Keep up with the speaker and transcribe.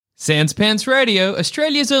Sans Pants Radio,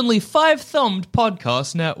 Australia's only five-thumbed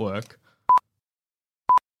podcast network.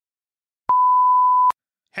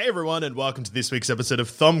 Hey everyone, and welcome to this week's episode of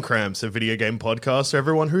Thumb Cramps, a video game podcast for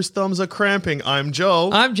everyone whose thumbs are cramping. I'm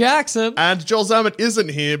Joel. I'm Jackson. And Joel Zammit isn't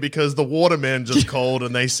here because the waterman just called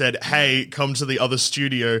and they said, hey, come to the other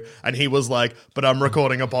studio. And he was like, but I'm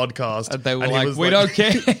recording a podcast. And they were he like, was we don't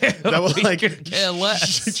care. They were We like, could care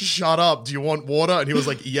less. Shut up. Do you want water? And he was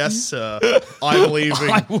like, yes, sir. I'm leaving.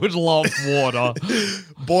 I would love water.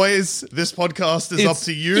 Boys, this podcast is up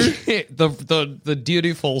to you. The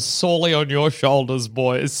dutiful solely on your shoulders,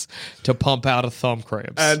 boys, to pump out a thumb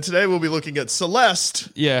cramps. And today we'll be looking at Celeste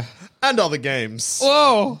yeah. and other games.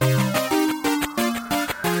 Whoa.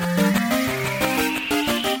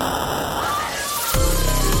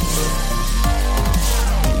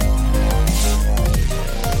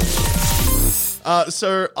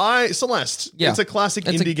 Celeste. Yeah. It's a classic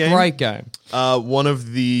It's indie a game. great game. One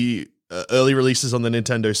of the early releases on the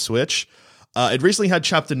Nintendo Switch. It recently had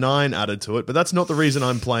Chapter 9 added to it, but that's not the reason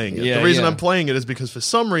I'm playing it. Yeah, the reason yeah. I'm playing it is because for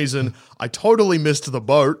some reason, I totally missed the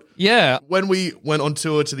boat. Yeah. When we went on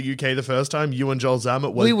tour to the UK the first time, you and Joel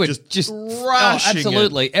Zammit were We were just oh, crashing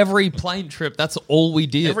absolutely. Every plane trip, that's all we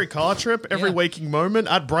did. Every car trip, every Yeah. waking moment,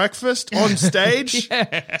 at breakfast, on stage.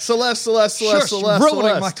 Yeah. Celeste, Just ruining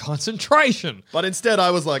Celeste. my concentration. But instead,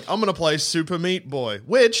 I was like, I'm going to play Super Meat Boy,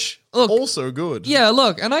 which, Look, also good. Yeah,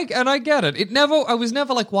 look, and I get it. I was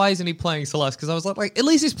never like, why isn't he playing Celeste? Because I was like, at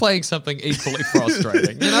least he's playing something equally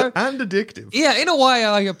frustrating, you know? And addictive. Yeah, in a way,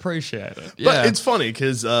 I appreciate it. Yeah. But it's funny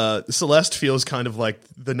because Celeste feels kind of like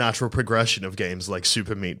the natural progression of games like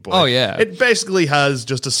Super Meat Boy. Oh, yeah. It basically has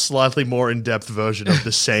just a slightly more in-depth version of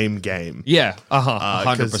the same game. Yeah, 'Cause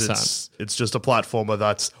 100%. it's just a platformer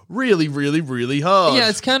that's really, really, really hard. Yeah,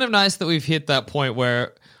 it's kind of nice that we've hit that point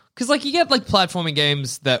where, because like you get like platforming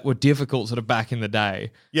games that were difficult sort of back in the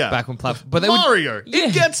day. Yeah. Back when but they would. Mario, Yeah.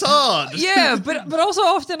 it gets hard. Yeah, but also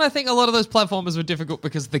often I think a lot of those platformers were difficult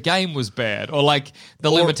because the game was bad or like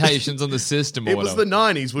the limitations on the system or It was whatever. the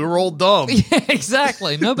 90s. We were all dumb. Yeah,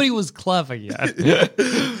 exactly. Nobody was clever yet.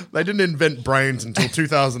 They didn't invent brains until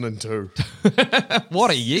 2002.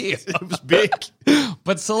 What a year. It was big.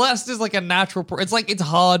 But Celeste is like a natural. It's like it's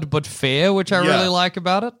hard but fair, which I Yeah. really like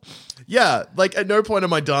about it. Yeah, like at no point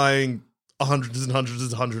am I dying hundreds and hundreds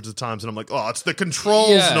and hundreds of times, and I'm like, oh, it's the controls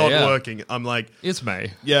Yeah, not yeah. working. I'm like, It's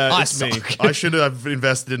me. yeah, I it's me. suck. I should have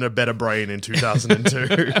invested in a better brain in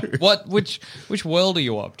 2002. Which world are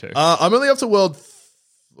you up to? I'm only up to world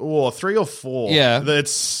 3 or 4. Yeah.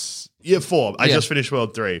 That's 4. I Yeah. just finished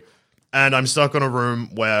world 3, and I'm stuck on a room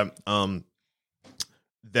where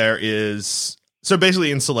there is. So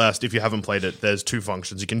basically in Celeste, if you haven't played it, there's 2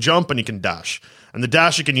 functions. You can jump and you can dash. And the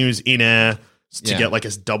dash you can use in air to Yeah. get like a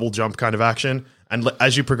double jump kind of action. And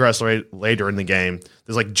as you progress later in the game,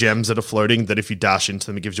 there's like gems that are floating that if you dash into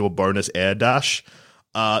them, it gives you a bonus air dash.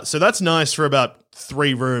 So that's nice for about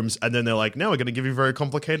 3 rooms. And then they're like, now we're going to give you very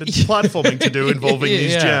complicated platforming to do involving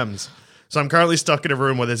these Yeah. gems. So I'm currently stuck in a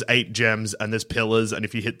room where there's 8 gems and there's pillars. And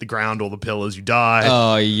if you hit the ground or the pillars, you die.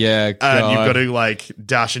 Oh yeah, And God. you've got to like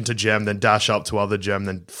dash into gem, then dash up to other gem,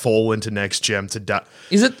 then fall into next gem to dash.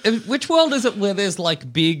 Is it which world is it where there's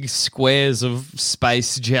like big squares of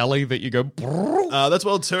space jelly that you go? That's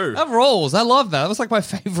world 2. That rolls. I love that. That was like my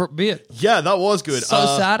favorite bit. Yeah, that was good. So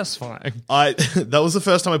satisfying. That was the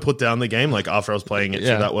first time I put down the game, like after I was playing it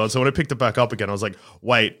Yeah. through that world. So when I picked it back up again, I was like,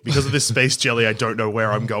 wait, because of this space jelly, I don't know where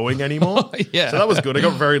I'm going anymore. Yeah. So that was good. I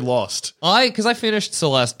got very lost. Because I finished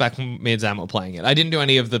Celeste back when me and Zam were playing it. I didn't do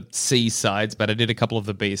any of the C sides, but I did a couple of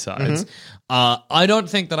the B sides. I don't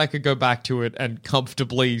think that I could go back to it and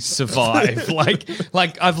comfortably survive.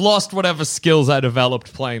 like I've lost whatever skills I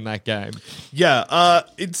developed playing that game. Yeah,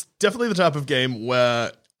 it's definitely the type of game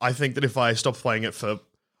where I think that if I stopped playing it for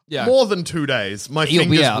Yeah. more than 2 days, my You'll be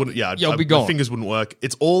fingers out. wouldn't. Yeah, You'll be my gone. fingers wouldn't work.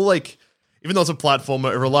 It's all like, even though it's a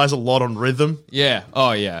platformer, it relies a lot on rhythm. Yeah.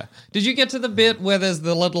 Oh, yeah. Did you get to the bit where there's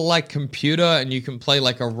the little like computer and you can play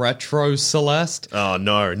like a retro Celeste? Oh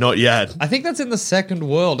no, not yet. I think that's in the second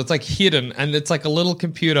world. It's like hidden and it's like a little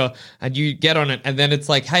computer and you get on it and then it's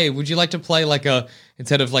like, hey, would you like to play like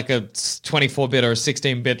instead of like a 24-bit or a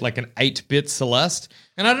 16-bit, like an 8-bit Celeste?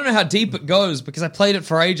 And I don't know how deep it goes because I played it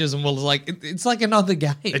for ages and was like, it's like another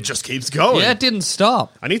game. It just keeps going. Yeah, it didn't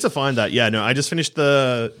stop. I need to find that. Yeah, no, I just finished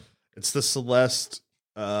it's the Celeste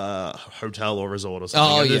hotel or resort or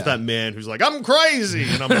something. Oh, and there's yeah. that man who's like, I'm crazy.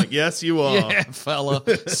 And I'm like, yes, you are. Yeah, fella.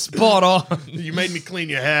 Spot on. You made me clean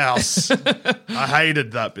your house. I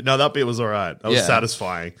hated that bit. No, that bit was all right. That was Yeah.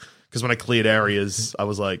 satisfying. Because when I cleared areas, I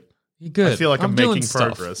was like, You're good. I feel like I'm doing making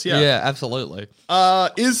stuff. progress. Yeah, absolutely.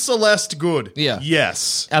 Is Celeste good? Yeah.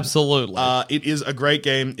 Yes. Absolutely. It is a great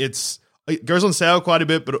game. It goes on sale quite a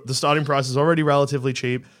bit, but the starting price is already relatively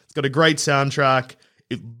cheap. It's got a great soundtrack.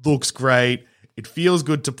 It looks great. It feels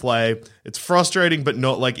good to play. It's frustrating, but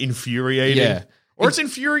not like infuriating. Yeah. Or it's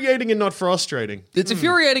infuriating and not frustrating. It's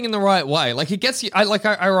infuriating in the right way. Like, it gets you.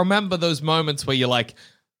 I remember those moments where you're like,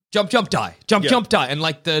 jump, die, jump, die. And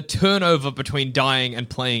like the turnover between dying and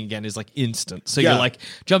playing again is like instant. So you're like,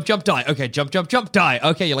 jump, die. Okay, jump, die.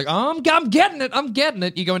 Okay, you're like, oh, I'm getting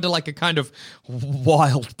it. You go into like a kind of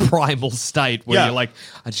wild primal state where you're like,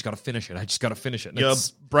 I just got to finish it. And Your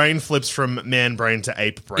brain flips from man brain to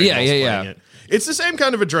ape brain. Yeah. It. It's the same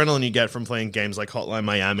kind of adrenaline you get from playing games like Hotline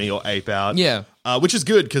Miami or Ape Out. Yeah. Which is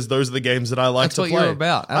good because those are the games that I like That's to what play. you're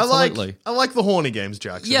about. Absolutely. I like the horny games,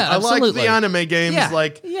 Jackson. Yeah, I like absolutely. the anime games Yeah,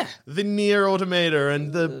 like yeah. the Nier Automata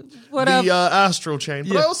and the Whatever. Astral Chain.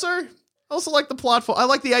 But Yeah. I also like the platform. I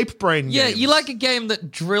like the Ape Brain Yeah, games. you like a game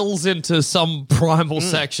that drills into some primal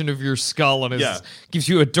section of your skull and gives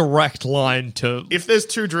you a direct line to... If there's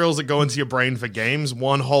two drills that go into your brain for games,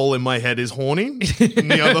 one hole in my head is horny, and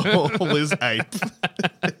the other hole is ape.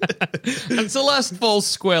 And Celeste falls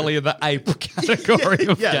squarely in the ape category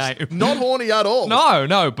of game. Not horny at all.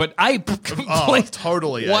 No, but ape complete. Oh,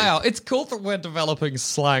 totally ape. Wow, it's cool that we're developing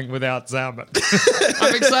slang without Zaman.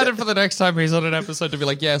 I'm excited for the next time he's on an episode to be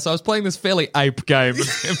like, so I was playing this fairly ape game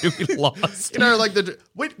and we lost. You know, like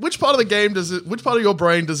which part of the game which part of your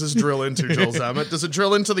brain does this drill into, Joel Zammit? Does it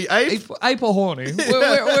drill into the ape? Ape or horny?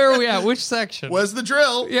 Where are we at? Which section? Where's the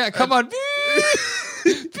drill? Yeah, come on.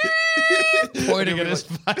 Pointing at his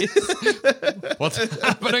face. What's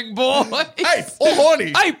happening, boy? Ape or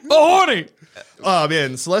horny? Ape or horny? Oh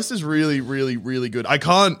man, Celeste is really, really, really good. I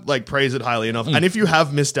can't like praise it highly enough. And if you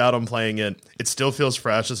have missed out on playing it, it still feels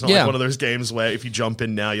fresh. It's not like one of those games where if you jump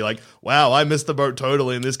in now, you're like, wow, I missed the boat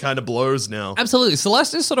totally, and this kind of blows now. Absolutely.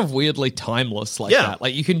 Celeste is sort of weirdly timeless like that.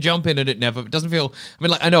 Like you can jump in and it doesn't feel, I mean,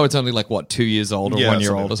 like I know it's only like 2 years old or 1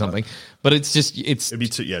 year old or something, but it's just, It'd be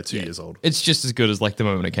 2 years old. It's just as good as like the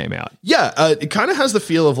moment it came out. Yeah, it kind of has the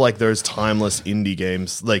feel of like those timeless indie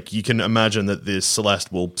games. Like you can imagine that this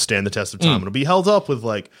Celeste will stand the test of time. It'll be held up with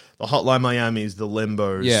like the Hotline Miamis, the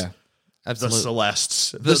Limbos, Absolutely. the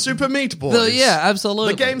Celestes, the Super Meat Boys.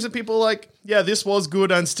 Absolutely. The games that people are like, this was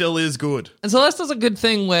good and still is good. And Celeste does a good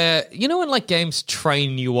thing where, you know, when like games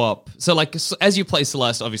train you up. So like as you play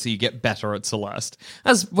Celeste, obviously you get better at Celeste,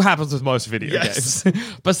 as happens with most video games.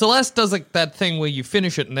 But Celeste does like that thing where you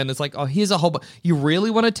finish it and then it's like, oh, here's a whole you really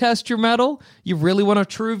want to test your metal? You really want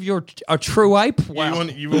to prove you're a true ape? Wow.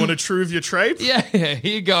 You want to prove your trape? Yeah, here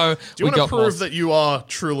you go. Do you want to prove that you are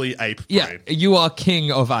truly ape brain? Yeah, you are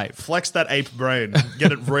king of ape. Flex that ape brain.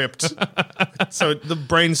 Get it ripped. So the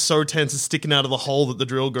brain's so tense it's sticking out of the hole that the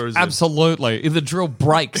drill goes in. Absolutely. If the drill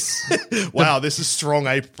breaks. Wow, this is strong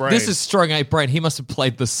ape brain. This is strong ape brain. He must have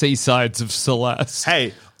played the C-sides of Celeste.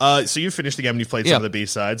 Hey, so you finished the game and you've played some of the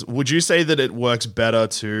B-sides. Would you say that it works better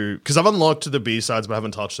to... Because I've unlocked the B-sides but I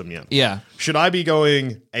haven't touched them yet. Yeah. Should I be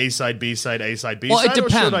going A-side, B-side, A-side, B-side? Well, it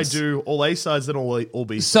depends. Or should I do all A-sides then all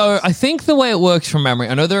B-sides? So I think the way it works from memory,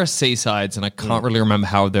 I know there are C-sides and I can't really remember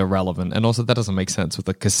how they're relevant. And also that doesn't make sense with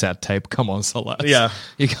the cassette tape. Come on, Celeste. Yeah.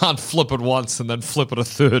 You can't flip it once and then flip it a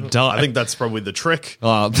third time. I think that's probably the trick.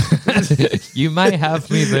 You may have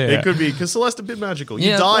me there. It could be, because Celeste a bit magical. You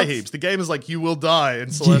Yeah, die that's- heaps. The game is like, you will die.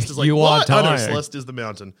 And Celeste is like, You what? are Oh, no, dying. Celeste is the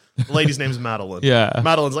mountain. The lady's name's Madeline. Yeah.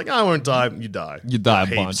 Madeline's like, I won't die. You die. You die a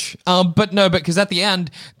Heaps. bunch. But no, because at the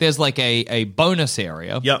end, there's like a bonus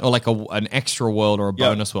area Yep. or like an extra world or a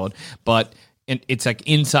bonus world. But it's like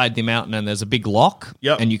inside the mountain and there's a big lock.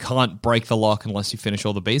 Yep. And you can't break the lock unless you finish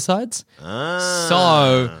all the B-sides. Ah.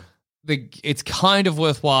 So it's kind of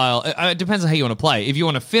worthwhile. It depends on how you want to play. If you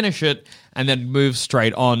want to finish it and then move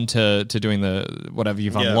straight on to doing the whatever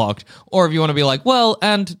you've unlocked, or if you want to be like, well,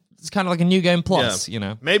 and it's kind of like a new game plus, you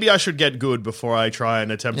know. Maybe I should get good before I try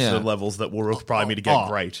and attempt the levels that will require me to get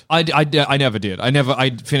great. I never did.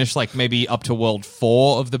 I finished like maybe up to world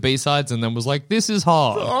 4 of the B-sides and then was like, this is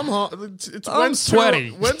hard. I'm sweaty.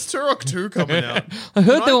 When's Turok 2 coming out? I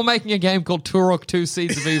heard they were making a game called Turok 2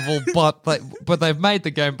 Seeds of Evil, but they've made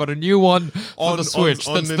the game, but a new one for the Switch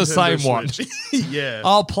on that's the Nintendo same one. Switch. Yeah.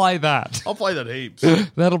 I'll play that. I'll play that heaps.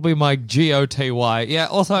 That'll be my GOTY. Yeah,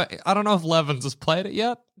 also, I don't know if Levins has played it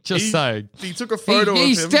yet. Just saying. He took a photo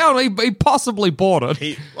He's of him. down. He possibly bought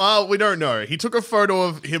it. Well, we don't know. He took a photo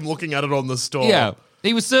of him looking at it on the store. Yeah.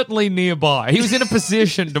 He was certainly nearby. He was in a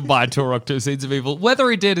position to buy Turok 2 Seeds of Evil. Whether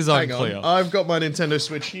he did is Hang unclear. on. I've got my Nintendo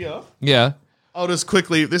Switch here. Yeah. I'll just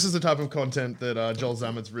quickly. This is the type of content that Joel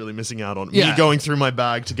Zammett's really missing out on. Yeah. Me going through my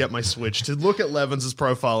bag to get my Switch to look at Levins'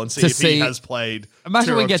 profile and see if he has played.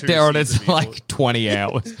 Imagine we Turok get 2 there and Seeds it's of Evil. like 20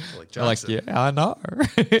 hours. You're like, Jackson, yeah, I know.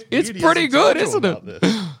 It's Beauty pretty hasn't good, told you isn't about it?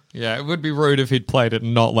 this. Yeah, it would be rude if he'd played it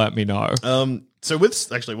and not let me know. So with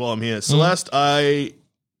actually, while I'm here, Celeste, I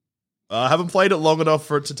haven't played it long enough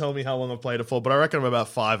for it to tell me how long I've played it for, but I reckon I'm about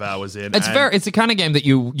 5 hours in. It's the kind of game that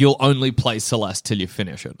you'll only play Celeste till you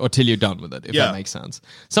finish it or till you're done with it, if Yeah. that makes sense.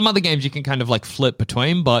 Some other games you can kind of like flip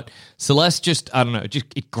between, but Celeste just, I don't know, just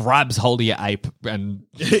it grabs hold of your ape and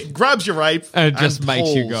it grabs your ape and just makes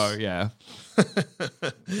you pulls. go, yeah.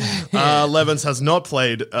 Levins has not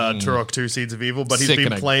played Turok 2 Seeds of Evil, but he's been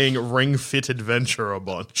Sickening. playing Ring Fit Adventure a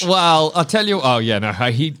bunch. Well, I'll tell you. Oh yeah, no.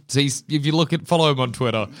 He's if you follow him on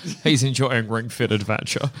Twitter, he's enjoying Ring Fit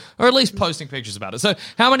Adventure, or at least posting pictures about it. So,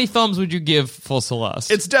 how many thumbs would you give for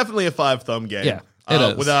Celeste? It's definitely a 5-thumb game. Yeah, it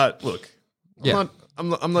is. Without look, Yeah. I'm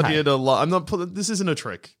not here to lie. I'm not. This isn't a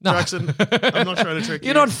trick, No. Jackson. I'm not trying to trick you.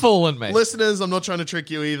 You're not fooling me. Listeners, I'm not trying to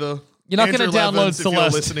trick you either. You're not Andrew gonna download Levins, if you're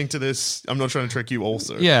Celeste. listening to this, I'm not trying to trick you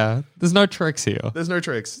also. Yeah, there's no tricks here. There's no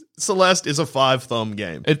tricks. Celeste is a 5-thumm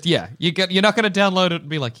game. You're not going to download it and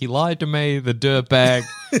be like, he lied to me, the dirtbag.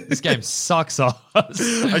 This game sucks ass.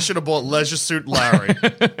 I should have bought Leisure Suit Larry.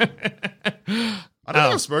 I don't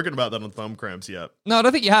think I've spoken about that on Thumb Cramps yet. No, I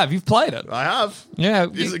don't think you have. You've played it. I have. Yeah.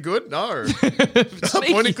 Is it good? No.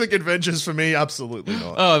 Sneaky. Point and click adventures for me, absolutely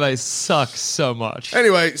not. Oh, they suck so much.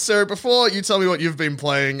 Anyway, so before you tell me what you've been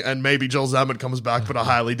playing, and maybe Joel Zammett comes back, but I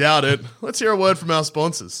highly doubt it, let's hear a word from our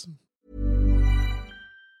sponsors.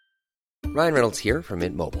 Ryan Reynolds here from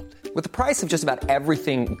Mint Mobile. With the price of just about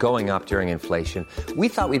everything going up during inflation, we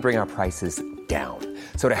thought we'd bring our prices down.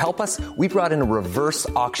 So to help us, we brought in a reverse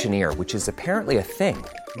auctioneer, which is apparently a thing.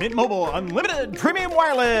 Mint Mobile Unlimited Premium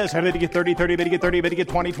Wireless. How to get 30, 30, bit to get 30, bit to get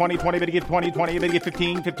 20, 20, 20, bit to get 20, 20, bit to get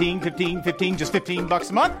 15, 15, 15, 15, just $15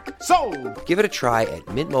 a month? Sold! Give it a try at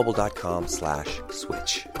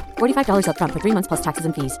mintmobile.com/switch. $45 up front for 3 months plus taxes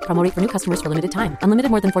and fees. Promo rate for new customers for limited time. Unlimited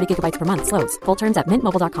more than 40 gigabytes per month. Slows full terms at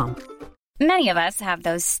mintmobile.com. Many of us have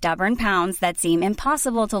those stubborn pounds that seem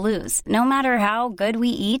impossible to lose, no matter how good we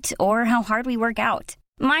eat or how hard we work out.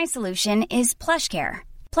 My solution is PlushCare.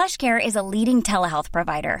 PlushCare is a leading telehealth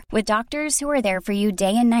provider with doctors who are there for you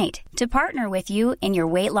day and night to partner with you in your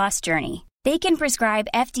weight loss journey. They can prescribe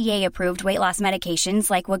FDA-approved weight loss medications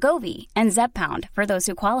like Wegovy and Zepbound for those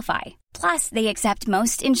who qualify. Plus, they accept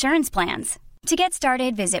most insurance plans. To get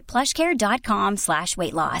started, visit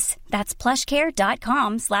plushcare.com/weight loss. That's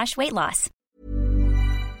plushcare.com/weight loss.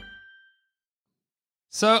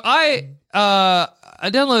 So I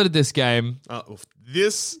downloaded this game.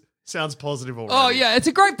 This sounds positive already. Oh yeah, it's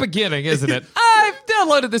a great beginning, isn't it? I've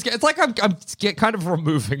downloaded this game. It's like I'm kind of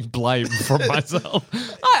removing blame from myself.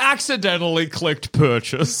 I accidentally clicked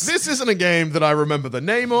purchase. This isn't a game that I remember the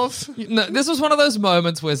name of. No, this was one of those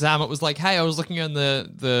moments where Zammett was like, "Hey, I was looking in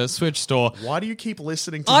the Switch store. Why do you keep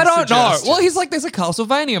listening to I his don't know." suggestions? Well, he's like, "There's a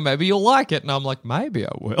Castlevania. Maybe you'll like it." And I'm like, "Maybe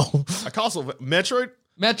I will." A Castle Metroid?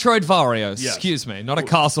 Metroidvania, Yes. excuse me, not a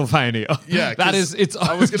Castlevania. Yeah, that 'cause is. It's.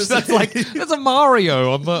 I was gonna that's say- like there's a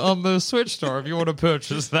Mario on the Switch store if you want to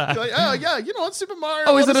purchase that. Like, oh, yeah, you know what, Super Mario.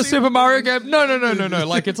 Oh, is it a Odyssey- Super Mario game? No.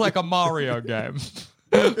 Like it's like a Mario game.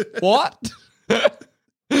 What?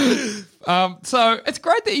 So it's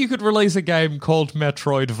great that you could release a game called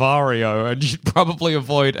Metroid Vario, and you'd probably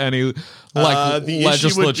avoid any the issue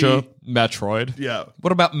legislature. would Metroid. Yeah.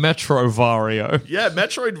 What about Metro Vario? Yeah,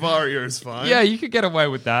 Metroid Vario is fine. Yeah, you could get away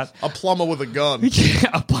with that. A plumber with a gun. Yeah,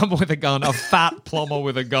 a plumber with a gun, a fat plumber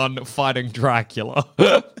with a gun fighting Dracula.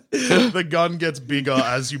 The gun gets bigger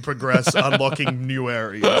as you progress, unlocking new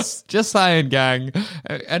areas. Just saying, gang.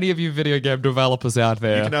 Any of you video game developers out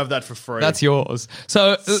there, You can have that for free. that's yours.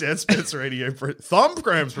 So Sandspits Radio.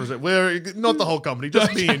 Thumbcramps present. We're not the whole company,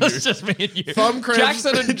 just me and you. it's just me and you. Thumb cramps.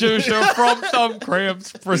 Jackson and Jusha from Thumb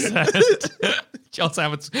Cramps present. John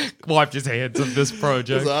Sammon's wiped his hands of this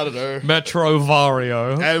project. I don't know. Metro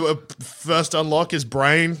Vario. And first unlock is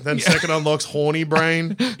brain, then second unlock's horny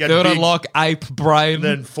brain. Get Third big, unlock ape brain.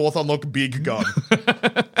 then fourth unlock big gun.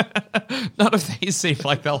 None of these seem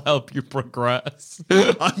like they'll help you progress.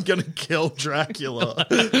 I'm gonna kill Dracula.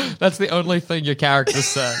 That's the only thing your character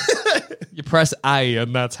says. You press A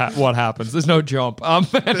and that's what happens. There's no jump.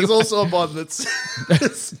 There's also a button that's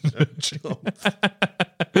no jump.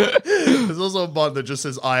 There's also a button that just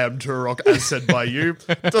says "I am Turok" as said by you.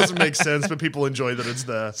 It doesn't make sense, but people enjoy that it's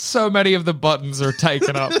there. So many of the buttons are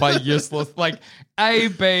taken up by useless, like A,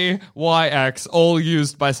 B, Y, X, all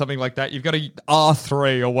used by something like that. You've got to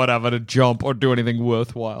R3 or whatever to jump or do anything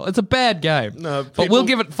worthwhile. It's a bad game. No, but we'll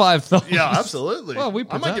give it 5 thumbs. Yeah, absolutely. Well, we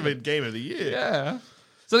I might give it Game of the Year. Yeah.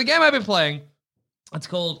 So the game I've been playing, it's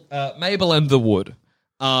called Mabel and the Wood.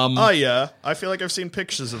 Oh yeah, I feel like I've seen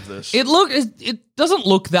pictures of this. It doesn't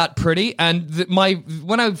look that pretty, and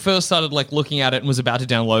when I first started like looking at it and was about to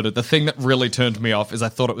download it, the thing that really turned me off is I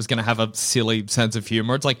thought it was going to have a silly sense of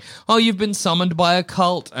humor. It's like, oh, you've been summoned by a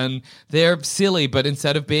cult and they're silly, but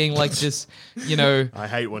instead of being like this, I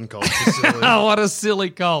hate when cults are silly. oh, what a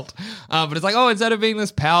silly cult! But it's like, oh, instead of being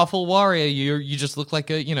this powerful warrior, you just look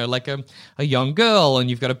like a young girl,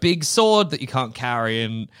 and you've got a big sword that you can't carry,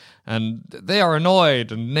 and they are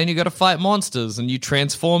annoyed, and then you got to fight monsters, and you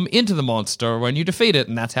transform into the monster when you defeat it,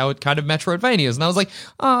 and that's how it kind of Metroidvanias. And I was like,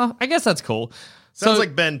 I guess that's cool. Sounds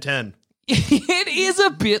like Ben 10. It is a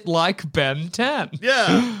bit like Ben 10.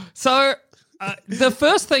 Yeah. So the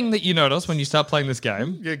first thing that you notice when you start playing this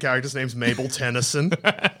game... Your character's name's Mabel Tennyson.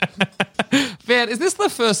 Van, is this the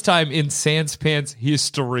first time in Sans Pants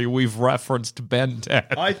history we've referenced Ben 10?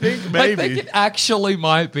 I think maybe. I think it actually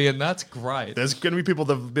might be, and that's great. There's going to be people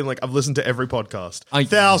that have been like, I've listened to every podcast.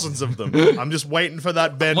 Thousands of them. I'm just waiting for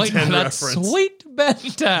that Ben 10 reference. Sweet Ben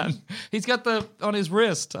 10. He's got on his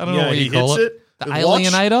wrist. I don't know what he you call hits it. The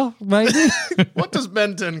Alienator, maybe? What does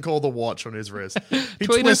Ben 10 call the watch on his wrist? He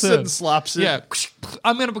Tweet twists us it in. and slaps it. Yeah.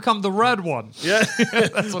 I'm going to become the red one. Yeah.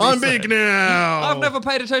 That's what he I'm said. big now. I've never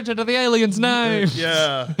paid attention to the alien's name.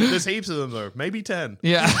 Yeah. There's heaps of them, though. Maybe 10.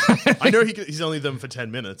 Yeah. I know he's only them for 10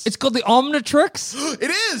 minutes. It's called the Omnitrix. It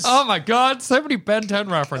is! Oh my god, so many Ben 10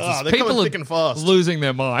 references. They're People coming are thick and fast. losing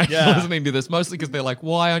their mind Yeah. listening to this, mostly because they're like,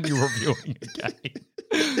 why aren't you reviewing a game?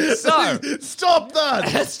 So, Stop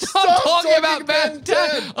that! stop talking about Ben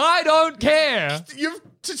 10. I don't care. You've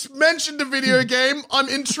just mentioned a video game. I'm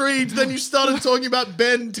intrigued. Then you started talking about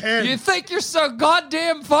Ben 10. You think you're so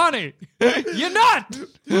goddamn funny. You're not.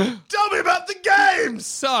 Tell me about the games!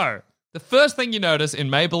 So, the first thing you notice in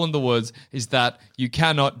Mabel in the Woods is that you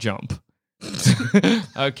cannot jump.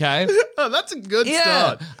 Okay? Oh, that's a good Yeah,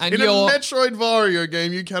 start. and In a you're- Metroidvania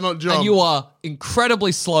game, you cannot jump. And you are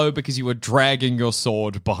incredibly slow because you are dragging your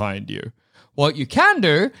sword behind you. What you can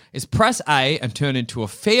do is press A and turn into a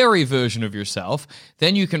fairy version of yourself.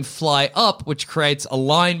 Then you can fly up, which creates a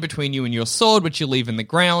line between you and your sword, which you leave in the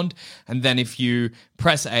ground. And then if you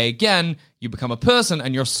press A again, you become a person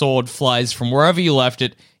and your sword flies from wherever you left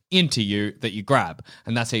it into you that you grab.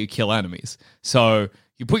 And that's how you kill enemies. So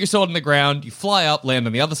you put your sword in the ground, you fly up, land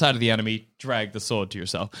on the other side of the enemy, drag the sword to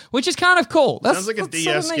yourself, which is kind of cool. Sounds like a that's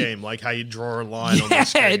sort of DS neat. game, like how you draw a line on the Yeah,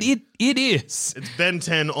 screen. it is. It's Ben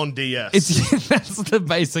 10 on DS. That's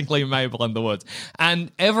basically Mabel in the Woods.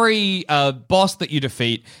 And every boss that you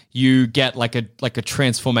defeat, you get like a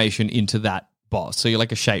transformation into that boss. So you're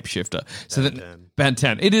like a shapeshifter. So Ben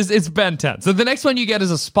 10. It's Ben 10. So the next one you get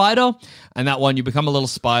is a spider, and that one you become a little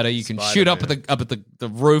spider. You can shoot up at the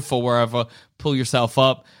roof or wherever, pull yourself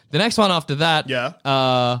up. The next one after that,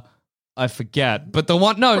 I forget. But the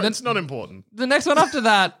one it's not important. The next one after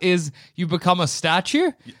that is you become a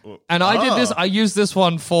statue. And I did this. I used this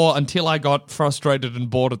one until I got frustrated and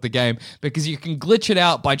bored of the game, because you can glitch it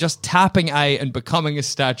out by just tapping A and becoming a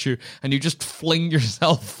statue, and you just fling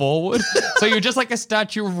yourself forward. So you're just like a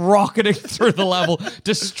statue rocketing through the level,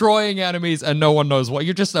 destroying enemies, and no one knows what.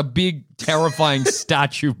 You're just a big, terrifying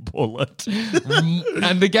statue bullet.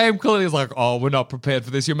 And the game clearly is like, oh, we're not prepared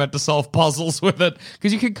for this. You're meant to solve puzzles with it.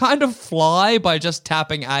 Because you can kind of fly by just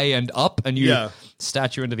tapping A and up, and you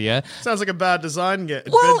statue into the air. Sounds like a bad design game.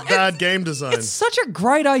 Well, bad game design. It's such a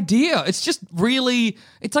great idea. It's just really,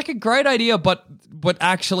 it's like a great idea, but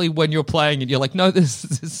actually when you're playing it, you're like, no, this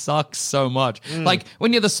sucks so much. Like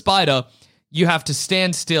when you're the spider, you have to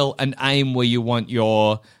stand still and aim where you want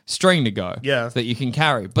your string to go that you can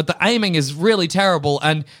carry. But the aiming is really terrible,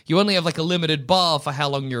 and you only have like a limited bar for how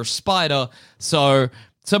long you're a spider. So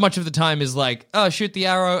much of the time is like, oh, shoot the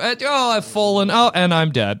arrow. Oh, I've fallen. Oh, and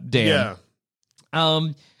I'm dead. Damn. Yeah.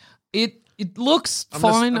 It looks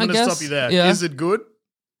fine, I'm I gonna guess. stop you there. Yeah. Is it good?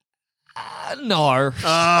 No.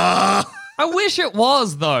 I wish it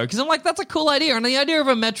was, though, because I'm like, that's a cool idea. And the idea of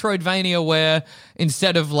a Metroidvania where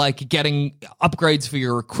instead of like getting upgrades for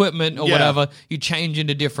your equipment or whatever, you change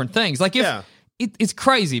into different things. Like it's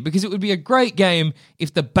crazy because it would be a great game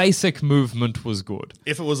if the basic movement was good.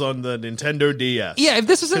 If it was on the Nintendo DS. Yeah, if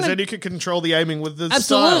this was because then you could control the aiming with the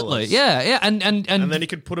absolutely, stylus. yeah, and then you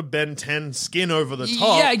could put a Ben 10 skin over the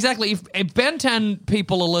top. Yeah, exactly. If Ben 10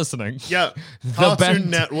 people are listening, Yeah. the Cartoon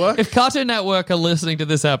Network. If Cartoon Network are listening to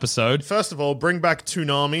this episode, First of all, bring back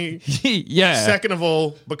Toonami. yeah. Second of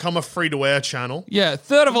all, become a free-to-air channel. Yeah.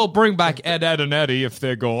 Third of all, bring back Ed, and Eddie if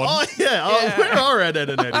they're gone. Oh, yeah. Oh, where are Ed, Ed,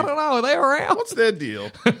 and Eddie? I don't know. Are they around? What's their deal?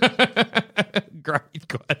 Great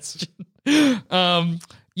question.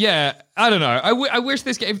 Yeah, I don't know. I wish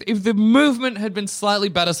this game, if the movement had been slightly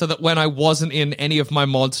better so that when I wasn't in any of my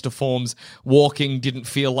monster forms, walking didn't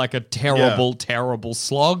feel like a terrible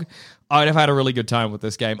slog, I'd have had a really good time with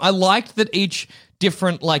this game. I liked that each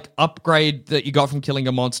different upgrade that you got from killing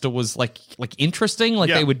a monster was like interesting.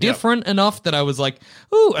 They were different enough that I was like,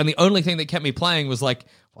 ooh, and the only thing that kept me playing was like,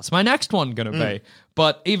 what's my next one going to be?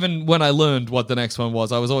 But even when I learned what the next one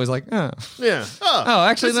was, I was always like, Yeah. Oh,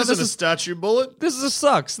 actually, this isn't a statue bullet. this just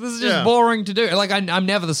sucks. This is just boring to do. I'm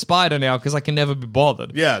never the spider now because I can never be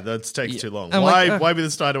bothered. Yeah, that takes too long. I'm why be the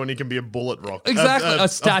spider when you can be a bullet rocket? Exactly, a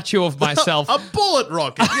statue of myself. A bullet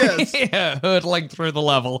rocket, yes. Yeah, hurtling through the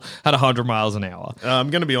level at 100 miles an hour. I'm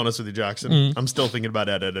going to be honest with you, Jackson. I'm still thinking about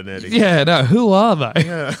Ed, Ed, and Eddie. Yeah, no, who are they?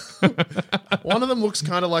 Yeah. One of them looks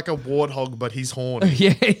kind of like a warthog, but he's horny.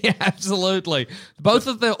 Yeah, absolutely. Both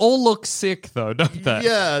of them all look sick, though, don't they?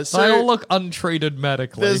 Yeah, so they all look untreated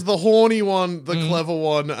medically. There's the horny one, the clever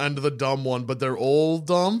one, and the dumb one, but they're all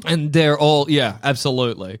dumb. And they're all, yeah,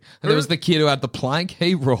 absolutely. And there was the kid who had the plank.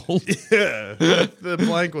 He rolled. Yeah, the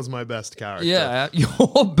plank was my best character. Yeah,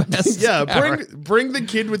 your best. Yeah, character. bring the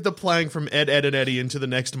kid with the plank from Ed, Ed, and Eddie into the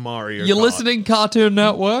next Mario. You're Kart. listening, Cartoon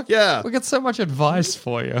Network? Yeah. We got so much advice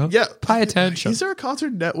for you. Yeah, Pay attention. Is there a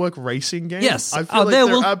Cartoon Network racing game? Yes. I feel like there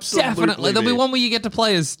there will absolutely definitely. There'll be one where you get to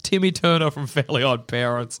play as Timmy Turner from Fairly Odd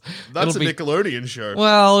Parents. That's It'll a Nickelodeon show.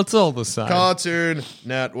 Well, it's all the same. Cartoon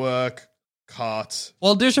Network Kart.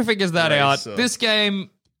 Well, Dusha figures that Racer. out. This game,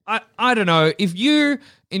 I don't know. If you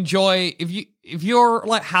enjoy, if you're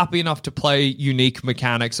happy enough to play unique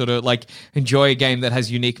mechanics or to enjoy a game that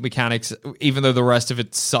has unique mechanics, even though the rest of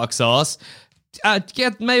it sucks ass,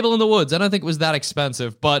 get Mabel in the Woods. I don't think it was that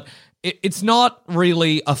expensive, but it's not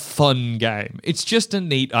really a fun game. It's just a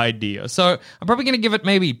neat idea. So I'm probably going to give it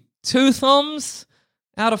maybe 2 thumbs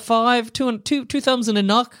out of 5. Two thumbs and a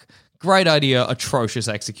knock. Great idea, atrocious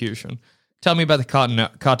execution. Tell me about the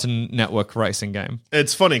Cartoon Network racing game.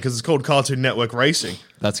 It's funny because it's called Cartoon Network Racing.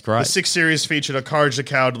 That's great. The 6th series featured a Courage the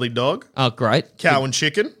Cowardly Dog, Oh, great. Cow and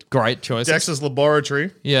Chicken, Great choice. Dexter's Laboratory,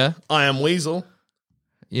 Yeah. I Am Weasel,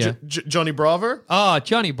 Yeah. Johnny Bravo. Oh,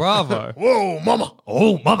 Johnny Bravo. Whoa, mama.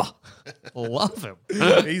 Oh, mama. Love him.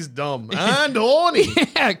 He's dumb and horny.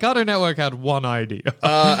 Yeah, Cartoon Network had one idea.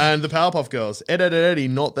 And the Powerpuff Girls. Ed, Ed, and Eddie,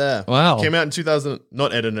 not there. Wow. Came out in 2000.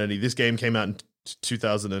 Not Ed and Eddie. This game came out in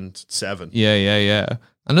 2007. Yeah.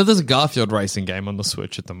 I know there's a Garfield racing game on the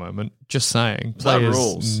Switch at the moment. Just saying. That Play as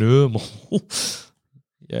rules. normal.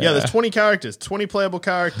 Yeah, there's 20 characters, 20 playable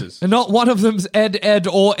characters. And not one of them's Ed,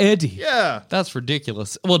 or Eddie. Yeah. That's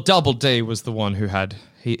ridiculous. Well, Double D was the one who had...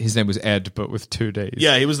 his name was Ed, but with 2 Ds.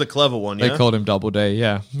 Yeah, he was the clever one, yeah? They called him Double D,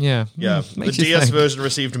 yeah. Yeah. The Makes you DS think. version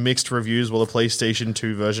received mixed reviews, while the PlayStation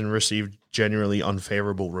 2 version received generally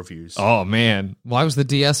unfavorable reviews. Oh, man. Why was the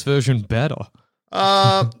DS version better?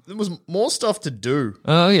 There was more stuff to do.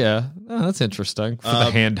 Oh, yeah. Oh, that's interesting. For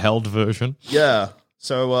the handheld version. Yeah.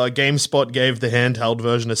 So GameSpot gave the handheld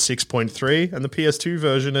version a 6.3 and the PS2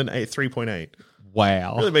 version an 3.8.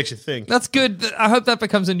 Wow. Really makes you think. That's good. I hope that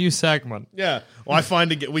becomes a new segment. Yeah. Well, I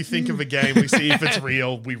find we think of a game, we see if it's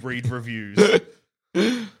real, we read reviews.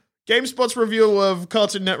 GameSpot's review of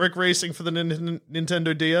Cartoon Network Racing for the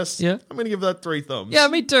Nintendo DS. Yeah. I'm going to give that 3 thumbs. Yeah,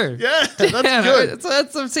 me too. Yeah, that's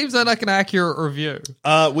good. It seems like an accurate review.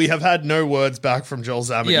 We have had no words back from Joel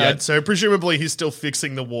Zammett Yeah. yet, so presumably he's still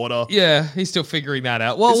fixing the water. Yeah, he's still figuring that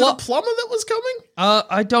out. Well, Is it a plumber that was coming?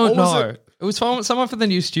 I don't Or was know. it- It was someone for the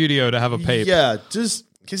new studio to have a peep. Yeah, just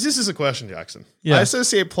because this is a question, Jackson. Yeah. I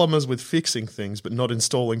associate plumbers with fixing things, but not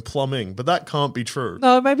installing plumbing. But that can't be true.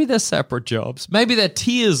 No, maybe they're separate jobs. Maybe they're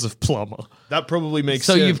tiers of plumber. That probably makes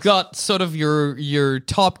So sense. you've got sort of your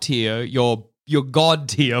top tier, your god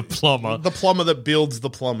tier plumber. the plumber that builds the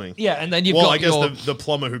plumbing. Yeah, and then you've Well, got I guess your the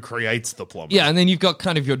plumber who creates the plumbing. yeah, and then you've got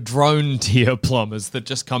kind of your drone tier plumbers that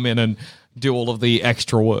just come in and do all of the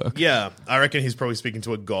extra work. Yeah, I reckon he's probably speaking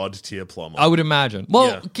to a god tier plumber. I would imagine.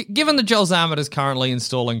 Well, Yeah. given that Joel Zammett is currently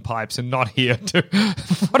installing pipes and not here to...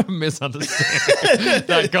 what a misunderstanding.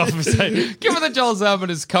 That conversation. Given that Joel Zammett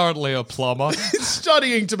is currently a plumber,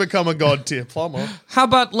 Studying to become a god tier plumber. how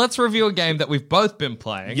about let's review a game that we've both been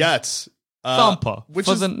playing. Yeah, it's Thumper which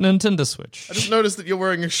for is- the Nintendo Switch. I just noticed that you're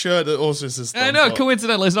wearing a shirt that also says I know, Thumper.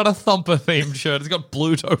 coincidentally, it's not a Thumper themed shirt. It's got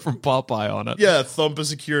Bluto from Popeye on it. Yeah, Thumper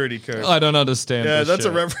security code. I don't understand. Yeah, this that's a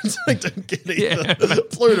shit. reference I don't get either.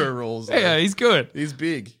 Pluto rules. though. Yeah, he's good. He's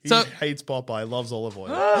big. He So- hates Popeye, loves olive oil.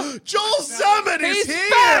 Joel Salmon is He's here!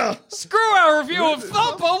 back! Screw our review of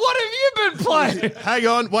Thumper. What have you been playing? Hang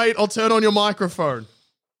on, wait, I'll turn on your microphone.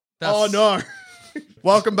 Oh That's- no.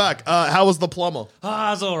 Welcome back. How was the plumber?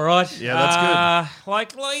 It's all right. Yeah, that's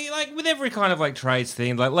good. Like with every kind of like trades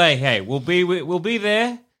thing, like, hey, we'll be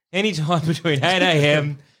there anytime between 8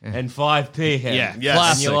 a.m. and 5 p.m. Yeah, Yes.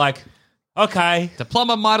 classic. And you're like, okay. The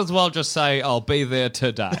plumber might as well just say, I'll be there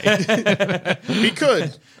today. He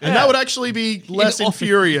could. And that would actually be less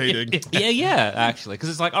infuriating. Yeah, actually, because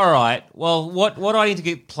it's like, all right, well, what do I need to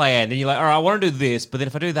get planned? And you're like, all right, I want to do this, but then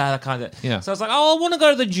if I do that, I kind of Yeah. So it's like, oh, I want to go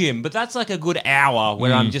to the gym, but that's like a good hour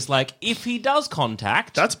where I'm just like, if he does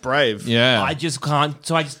contact, That's brave. yeah. I just can't.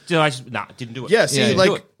 So I just didn't do it. Yeah, see, Yeah. like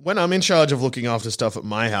Do it. when I'm in charge of looking after stuff at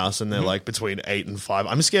my house and they're like between 8 and 5,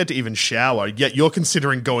 I'm scared to even shower, yet you're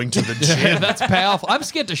considering going to the Yeah, gym. that's powerful. I'm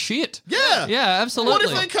scared to shit. Yeah. Yeah, absolutely. What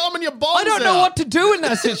if they come and your bombs I don't know out? what to do in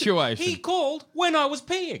that situation. He called when I was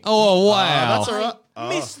peeing. Oh, wow. That's all right.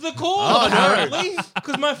 Missed the call Oh, no. apparently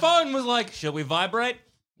because my phone was like, "Shall we vibrate?"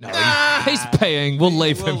 No, He's paying. We'll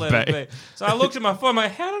leave him let be. it be. So I looked at my phone. I'm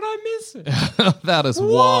like, how did I miss it? That is Why?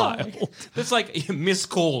 wild. It's like missed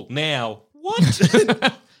call now. What?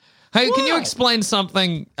 Hey, can you Why? explain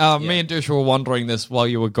something? Me and Dush were wondering this while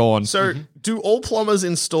you were gone. So, do all plumbers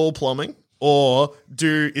install plumbing? Or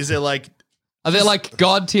is there like Are there like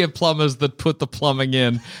God tier plumbers that put the plumbing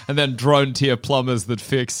in and then drone tier plumbers that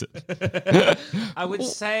fix it? I would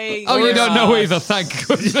say. Oh, you there don't know are either, thank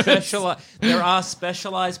goodness. There are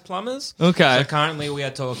specialized plumbers. Okay. So currently we are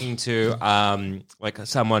talking to like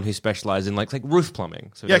someone who specializes in like roof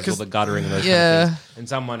plumbing. So Yeah, does all 'cause- the guttering and those Yeah. kind of things. And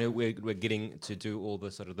someone who we're getting to do all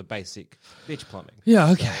the sort of the basic bitch plumbing.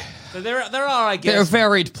 Yeah, okay. So there are I guess They're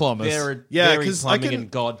varied plumbers. there are Yeah, varied 'cause I plumbing can-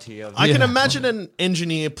 and god tier. I can imagine an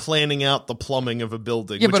engineer planning out the plumbing of a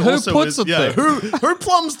building. Yeah, which but who also puts it there? Who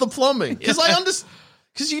plumbs the plumbing? Because I understand.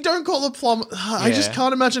 Because you don't call a plumber. I just Yeah.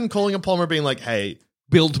 can't imagine calling a plumber being like, "Hey,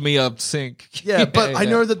 Build me a sink. yeah," but I yeah.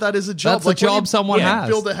 know that is a job. That's a when job you someone has.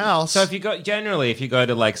 build a house. So if you go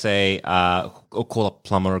to like say or call a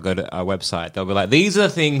plumber or go to our website, they'll be like, these are the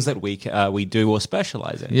things that we do or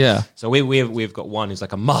specialize in. Yeah. So we've got one who's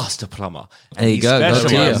like a master plumber. And There you he go, go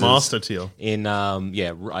specializes tier. master tier. in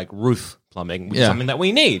like roof plumbing, which Yeah. is something that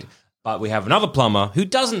we need. But we have another plumber who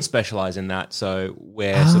doesn't specialize in that, so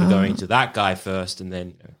we're sort of going to that guy first, and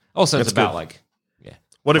then also it's about good. like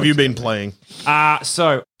What have you been playing?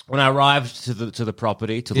 so when I arrived to the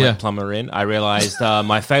property to Yeah. let plumber in, I realized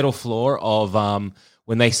my fatal flaw of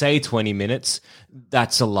when they say 20 minutes,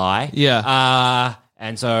 that's a lie. Yeah.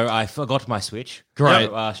 And so I forgot my Switch. Great.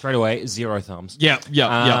 So, straight away, 0 thumbs. Yeah.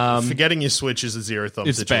 Forgetting your Switch is a zero thumb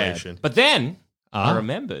It's situation. But then I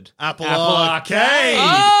remembered Apple Arcade.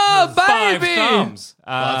 Oh, 5 baby! thumbs.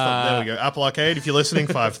 There we go. Apple Arcade. If you're listening,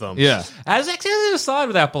 5 thumbs. Yeah. As actually a side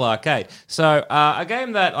with Apple Arcade. So a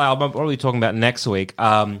game that I'll probably be talking about next week.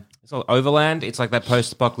 It's called Overland. It's like that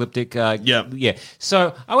post-apocalyptic. Yeah.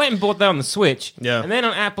 So I went and bought that on the Switch. Yeah. And then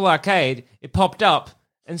on Apple Arcade, it popped up,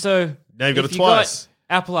 and so Now you've got if it you got twice.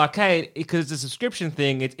 Apple Arcade, because it's a subscription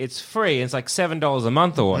thing, it's free. It's like $7 a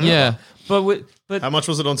month or whatever. Yeah. But How much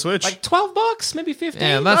was it on Switch? like $12, maybe 15.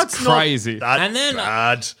 Yeah, that's not crazy. that And then-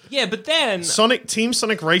 bad. Yeah, but then Team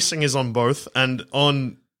Sonic Racing is on both, and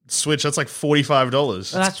on Switch that's like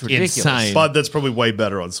 $45. that's ridiculous. insane. But that's probably way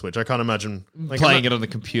better on Switch. I can't imagine Playing it on the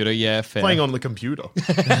computer, yeah, fair. playing on the computer.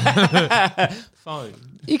 Phone.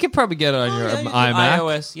 You could probably get it on your Yeah, you do iMac.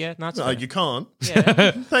 iOS, yeah, no, it's No, fair. you can't.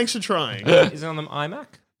 Yeah. Thanks for trying. Is it on the iMac?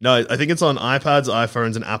 No, I think it's on iPads,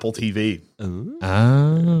 iPhones, and Apple TV. Oh.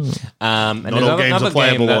 And Not there's all games another are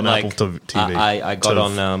playable game that, on like, Apple TV. I got Sort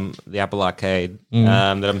of. on the Apple Arcade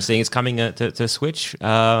that I'm seeing is coming to Switch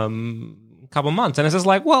a couple of months, and it's just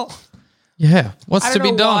like, well, Yeah. What's I to don't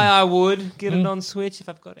be know done? why I would get it on Switch if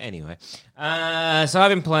I've got anyway. So I've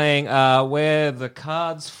been playing Where the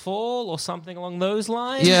Cards Fall or something along those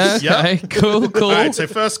lines. Yeah, okay. Cool. All right, so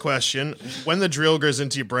first question. When the drill goes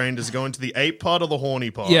into your brain, does it go into the ape part or the horny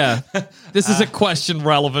part? Yeah. This is a question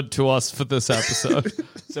relevant to us for this episode.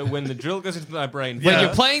 So when the drill goes into my brain, When Yeah.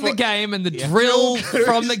 you're playing the game and the drill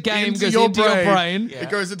from the game goes into your brain. It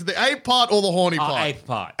goes into the ape part or the horny part? ape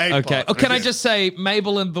part. Ape Okay. part. Or can I just say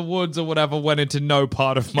Mabel in the Woods or whatever went into no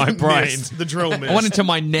part of my brain? Missed. The drill I missed. went into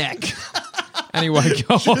my neck. Anyway,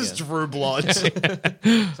 go on. Just Drew Blood. So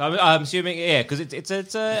I'm assuming, yeah, because it's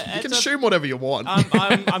You can assume whatever you want. I'm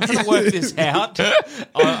trying to work this out.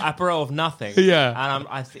 Apero of nothing. Yeah. And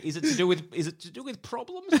is it to do with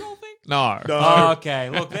problem solving? No. Oh, okay.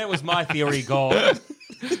 Look, there was my theory gone.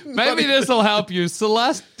 Maybe this will help you.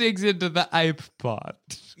 Celeste digs into the ape part.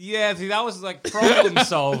 Yeah, see, that was like problem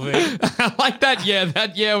solving. I like that.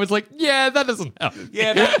 Yeah, was like, yeah, that doesn't help.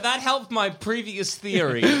 Yeah, that helped my previous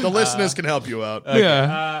theory. The listeners can help you out.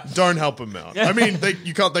 Yeah. Don't help them out. I mean, they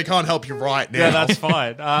can't help you right now. Yeah, that's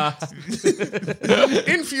fine.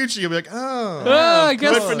 In future, you'll be like, I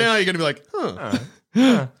guess. But for now, you're going to be like,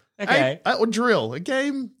 huh. Okay. Or drill. A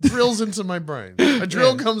game drills into my brain. A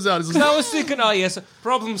drill comes out. It's So I was thinking, oh yes,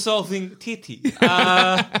 problem solving titty.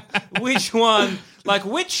 Which one? Like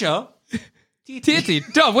Witcher? Titty.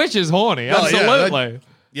 Duh, which is horny. Absolutely.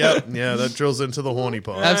 yeah, that drills into the horny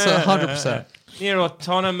part. Absolutely. 100%. Near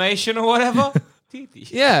automation or whatever? Titty.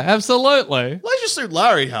 Yeah, absolutely. Leisure Suit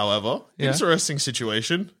Larry, however, Yeah. interesting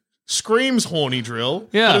situation. Screams horny drill.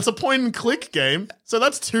 Yeah. But it's a point and click game. So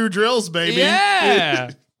that's 2 drills, baby.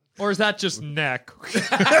 Yeah. Or is that just neck?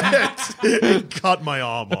 Cut my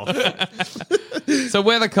arm off. So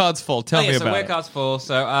where the cards fall? Tell me So about where it. cards fall.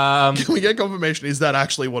 So Can we get confirmation? Is that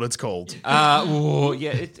actually what it's called?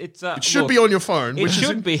 it's It should be on your phone. It which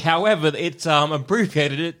should is be. However, it's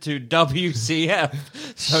abbreviated it to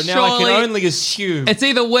WCF. So now I Surely- can only assume. It's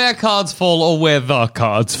either where cards fall or where the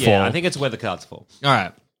cards fall. Yeah, I think it's where the cards fall. All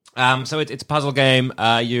right. So it's a puzzle game.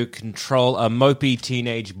 You control a mopey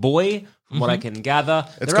teenage boy, from what I can gather.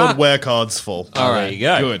 It's called Where Cards Fall. All right, there you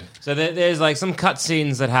go. good. So there's like some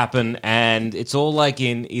cutscenes that happen, and it's all like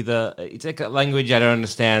in either it's like a language I don't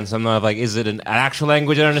understand. So I'm not like, is it an actual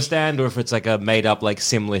language I don't understand, or if it's like a made up like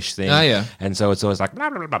Simlish thing? Oh, yeah. And so it's always like blah,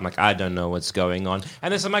 blah, blah. I'm like, I don't know what's going on.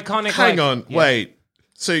 And there's some iconic. Hang like- on, yeah. wait.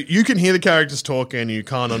 So you can hear the characters talking and you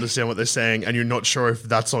can't understand what they're saying, and you're not sure if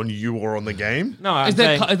that's on you or on the game? No, I'm Is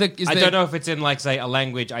there saying, co- is I there- don't know if it's in like say a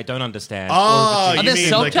language I don't understand. Ah, or if Are it's there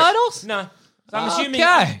you mean like subtitles? no. So I'm assuming.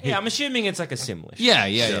 Okay. Yeah, I'm assuming it's like a Simlish.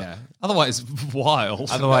 Yeah. Otherwise,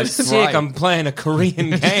 wild. Otherwise, sick. Right. I'm playing a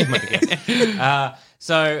Korean game again.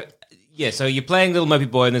 So you're playing Little Mopey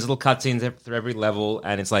Boy, and there's little cutscenes through every level,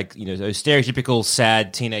 and it's like, those stereotypical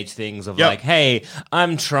sad teenage things of Yep. like, hey,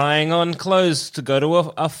 I'm trying on clothes to go to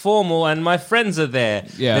a formal, and my friends are there.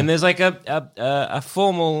 Yeah. Then there's like a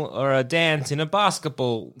formal or a dance in a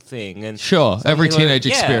basketball thing, and Sure, every something teenage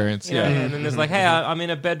experience, you know, yeah. and then there's like, hey, I'm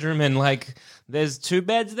in a bedroom, and like, there's 2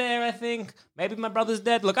 beds there, I think. Maybe my brother's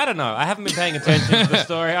dead. Look, I don't know. I haven't been paying attention to the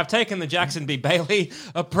story. I've taken the Jackson B. Bailey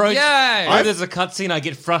approach. Yay! When there's a cutscene, I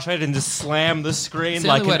get frustrated and just slam the screen It's the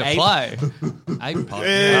like only way an to ape. play. Ape pod.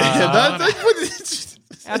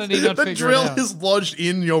 How did he not the figure drill it out? is lodged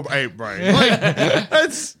in your ape brain. Like,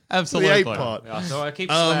 that's Absolutely. the ape part. Yeah, so I keep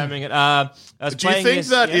slamming it. I was Do you playing think this-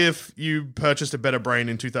 that yeah. if you purchased a better brain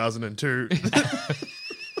in 2002,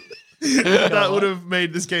 that would have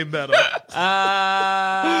made this game better?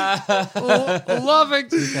 Loving,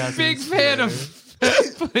 big fan of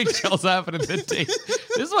putting Charles Abbott in the teeth.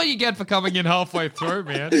 This is what you get for coming in halfway through,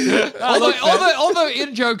 man. all the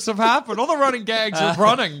in jokes have happened. All the running gags are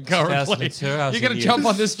running currently. 2002, I was You're going an to jump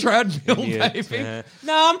idiot. on this treadmill, Idiot. baby.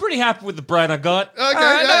 No, I'm pretty happy with the brain I got. Okay, All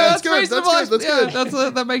right, yeah, no, that's good. That's reasonable. good. That's Yeah,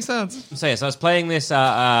 good. that makes sense. So yes, I was playing this in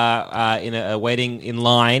a waiting in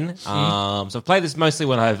line. So I've played this mostly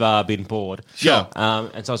when I've been bored. Sure.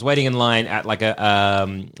 And so I was waiting in line at like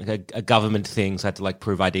a government thing, so I had to like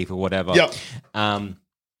prove ID for whatever. Yep.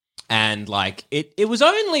 And like it was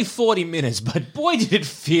only 40 minutes, but boy did it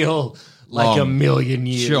feel like a million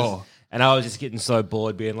years. Sure. And I was just getting so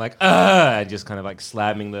bored, being like, and just kind of like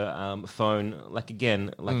slamming the phone, like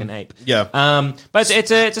again, like an ape. Yeah. But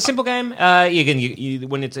it's a simple game. You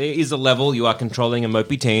when it is a level, you are controlling a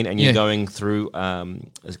mopey teen, and you're Yeah. going through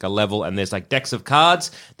like a level, and there's like decks of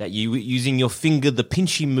cards that you using your finger, the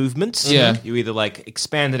pinchy movements. Yeah. You either like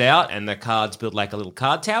expand it out, and the cards build like a little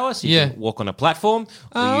card tower, so you Yeah. can walk on a platform,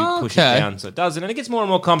 or you push Okay. it down so it doesn't, and it gets more and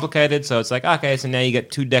more complicated. So it's like, okay, so now you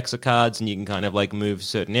get 2 decks of cards, and you can kind of like move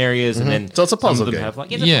certain areas, and then So it's a some puzzle of them game. have like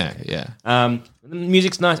Yeah. the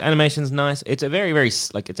music's nice, animation's nice. It's a very, very it's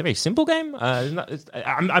a very simple game.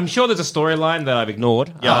 I'm sure there's a storyline that I've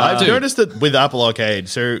ignored. Yeah, I've noticed that with Apple Arcade.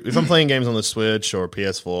 So if I'm playing games on the Switch or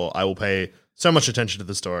PS4, I will pay so much attention to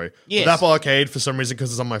the story. Yes. With Apple Arcade, for some reason,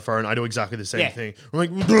 because it's on my phone, I do exactly the same Yeah. thing. I'm like,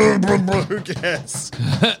 who cares?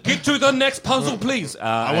 Get to the next puzzle, please.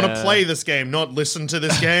 I want to play this game, not listen to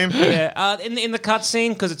this game. Yeah, in the cutscene,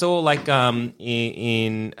 because it's all like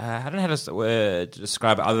in I don't know how to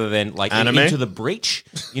describe it other than like Anime? Into the Breach.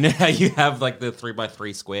 You know how you have like the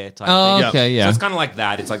 3x3 square type Oh, thing. okay, yeah. So it's kind of like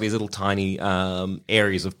that. It's like these little tiny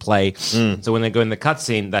areas of play. So when they go in the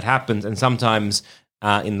cutscene, that happens, and sometimes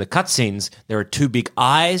in the cutscenes there are two big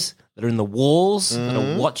eyes that are in the walls that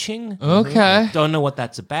are watching. Okay. Don't know what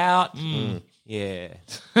that's about. Yeah.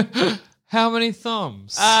 How many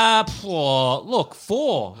thumbs? Look,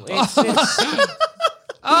 4. It's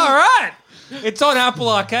all right. It's on Apple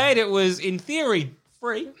Arcade. It was, in theory,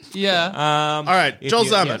 free. yeah. All right, if Joel you-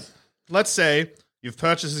 Zaman, yeah. let's say you've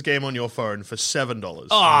purchased this game on your phone for $7.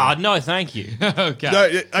 Oh, no, thank you. okay. No,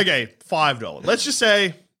 okay, $5. Let's just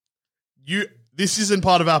say this isn't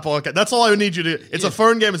part of Apple Arcade. That's all I need you to. It's a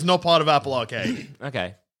phone game. It's not part of Apple Arcade.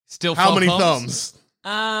 Okay. Still How 4 many thumbs?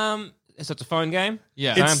 So it's a phone game?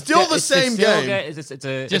 Yeah. It's still the same game. It's a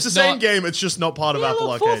It's Just the same not- game. It's just not part of Apple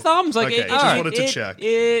look, Arcade. 4 thumbs. Like, okay, it, just it- wanted to it- check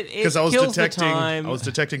Because I was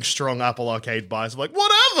detecting strong Apple Arcade bias. I'm like,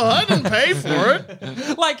 whatever. I didn't pay for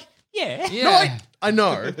it. Like, yeah. Yeah. No, I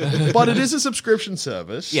know, but it is a subscription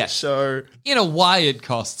service. Yes. So In a way, it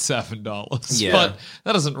costs $7. Yeah. But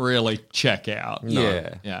that doesn't really check out.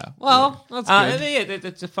 Yeah. Yeah. Well, that's good. Yeah,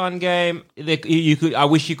 it's a fun game. You could. I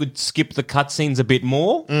wish you could skip the cutscenes a bit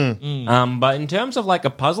more. But in terms of like a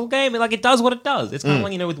puzzle game, like it does what it does. It's kind of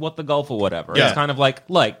like with What the Golf or whatever. Yeah. It's kind of like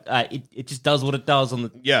it just does what it does on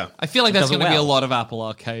the. yeah, I feel like that's does it going to be a well. lot of Apple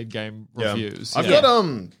Arcade game yeah. reviews.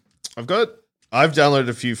 I've downloaded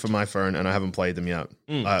a few for my phone and I haven't played them yet.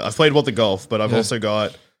 I've played What the Golf, but I've also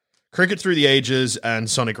got Cricket Through the Ages and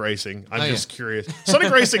Sonic Racing. I'm just curious.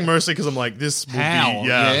 Sonic Racing mostly because I'm like, this will How? be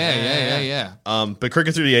Yeah. But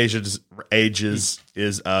Cricket Through the Ages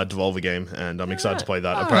is a Devolver game, and I'm excited to play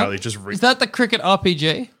that. Apparently, Is that the Cricket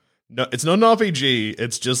RPG? no, it's not an RPG.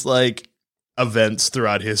 It's just like events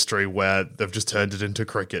throughout history where they've just turned it into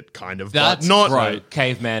cricket, kind of. That's but not right.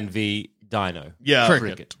 Caveman v Dino. Yeah,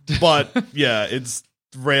 Cricket. But yeah, it's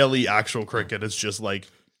rarely actual cricket. It's just like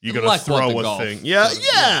you gotta Like What throw the a Golf. thing. Yeah.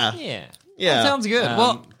 Yeah. That sounds good.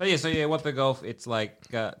 Well, But yeah, so What the Golf? It's like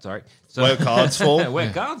sorry. So Where cards fall. Where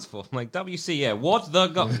cards fall? Like WC. Yeah. What the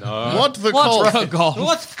golf? No. What the what's golf? golf?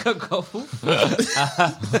 What the golf?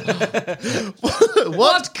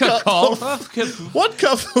 What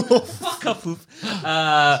golf? What cuff?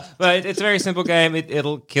 But it's a very simple game.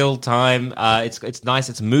 It'll kill time. It's nice.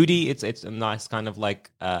 It's moody. It's a nice kind of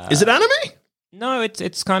like. Is it anime? No,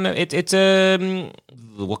 it's kind of it's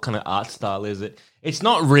what kind of art style is it? It's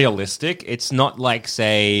not realistic. It's not like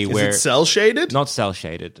say Is where it cell shaded? not cell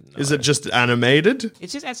shaded. No. Is it just animated?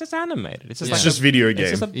 It's just animated. It's just It's just video It's game.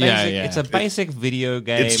 just a basic, Yeah. It's a basic video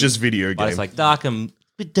game. It's just video But game. it's like dark and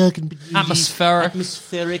atmospheric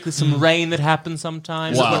with some rain that happens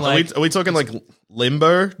sometimes. Wow. Something like, Are we talking like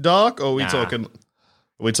Limbo Dark, or are we Nah.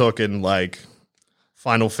 talking like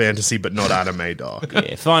Final Fantasy but not anime dark?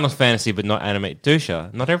 yeah, Final Fantasy, but not anime.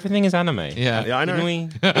 Dusha, not everything is anime. yeah. Yeah, I know. Didn't we?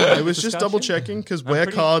 I was just Discussion? double checking because Where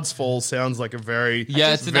pretty- Cards Fall sounds like a very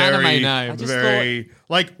Yeah, it's an very, anime name. I just Very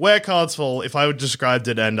like Where Cards Fall. If I would described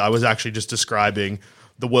it and I was actually just describing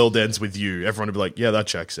The World Ends with You, everyone would be like, "Yeah, that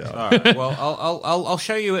checks out." All right. Well, I'll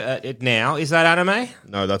show you it now. Is that anime?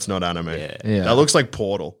 No, that's not anime. Yeah. That looks like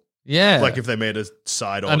Portal. Yeah. Like if they made a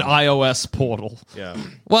side on an iOS portal. Yeah,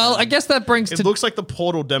 Well, I guess that brings it to looks like the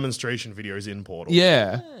Portal demonstration videos in Portal.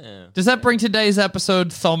 yeah. Does that bring today's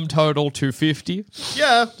episode thumb total to 50?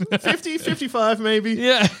 Yeah, 50, 55 maybe.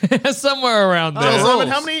 Yeah, somewhere around there. Joel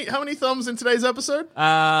Simon, how many thumbs in today's episode?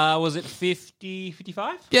 Was it 50,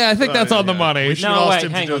 55? Yeah, I think that's on the yeah. money. We should No, ask wait, him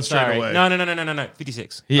to hang do on, it straight sorry. away. No,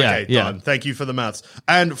 56. Yeah, Okay, yeah. done. Thank you for the maths.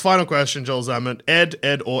 And final question, Joel Zaman. Ed,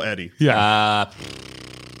 or Eddie? Yeah.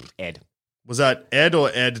 Ed. Was that Ed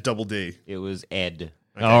or Ed double D? It was Ed.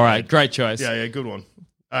 All right, great choice. Yeah, good one.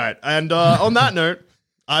 All right. And on that note,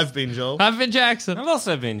 I've been Joel. I've been Jackson. I've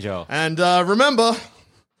also been Joel. And remember,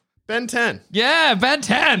 Ben 10. Yeah, Ben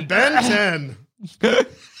 10. Ben 10. I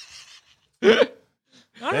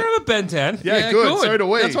remember Ben 10. Yeah, good. So do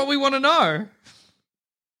we. That's what we want to know.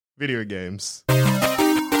 Video games.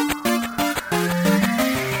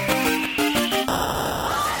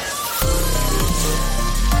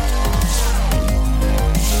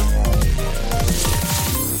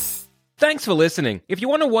 Thanks for listening. If you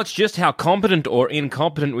want to watch just how competent or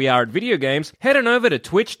incompetent we are at video games, head on over to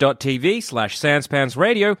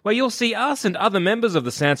twitch.tv/SanspantsRadio, where you'll see us and other members of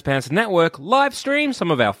the Sanspants Network live stream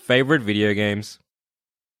some of our favorite video games.